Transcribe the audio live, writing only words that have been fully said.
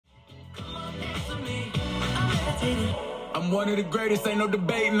I'm one of the greatest, ain't no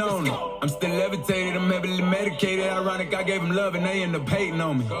debating on it. I'm still levitated, I'm heavily medicated. Ironic, I gave him love and they end up hating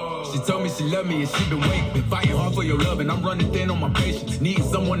on me. She told me she loved me and she been waiting. Been fighting hard for your love and I'm running thin on my patience. Needing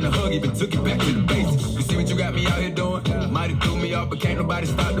someone to hug, even took it back to the basics. You see what you got me out here doing? Might have threw me off, but can't nobody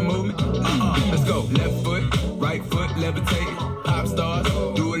stop the movement. Let's go. Left foot, right foot, levitating. Pop stars,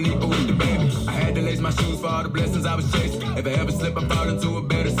 do a leap with the baby. I had to lace my shoes for all the blessings I was chasing. If I ever slip, I fall into a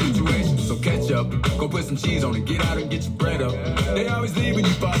better situation. So catch up, go put some cheese on it, get out and get your bread up. They always leave when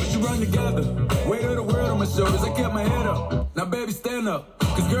you fall, but you run together. Weight of the world on my shoulders, I kept my head up. Now baby, stand up,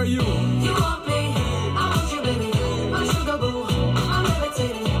 cause girl, you want me, I want you, baby. My sugar boo, I'm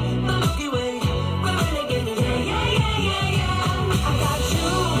levitating. The Milky Way, we're renegading. Yeah, yeah, yeah, yeah, yeah. I got you,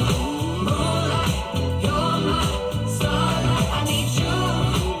 moonlight, you're my starlight. I need you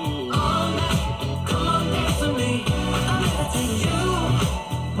all night. Come on, dance with me. I'm levitating. You,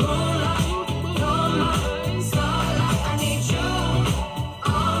 moonlight, you're my starlight. I need you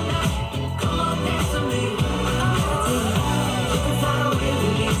all night. Come on, dance with me. I'm levitating. You can fly away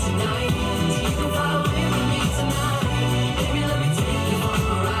with me tonight. You can fly away with me tonight. Baby, let me take you for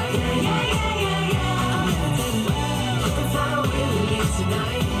a ride. Yeah, yeah, yeah, yeah, yeah. I'm levitating. You can fly away with me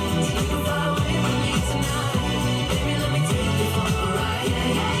tonight. You can fly away with me tonight. Baby, let me take you for a ride.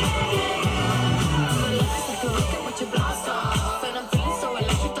 Yeah, yeah, yeah, yeah, yeah. Life's like a rocket with your blast off, and I'm feeling so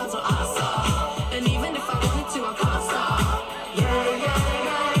electric, that's what I saw. And even if I wanted to, I can't stop. Yeah, yeah,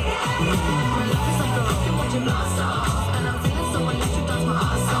 yeah, yeah. My life is like a rocket with your blast off, and I'm feeling so electric, that's what I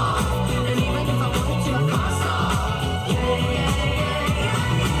saw. And even if I wanted to, I can't stop. Yeah, yeah, yeah,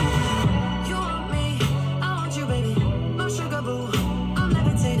 yeah. You want me, I want you, baby. My sugar boo, I'm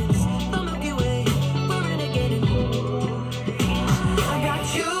levitating. The Milky Way, we're renegading. I got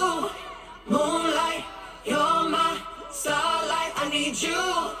you, moonlight, you're my starlight. I need you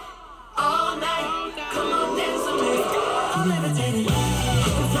all night. Come on, dance with me. I'm levitating.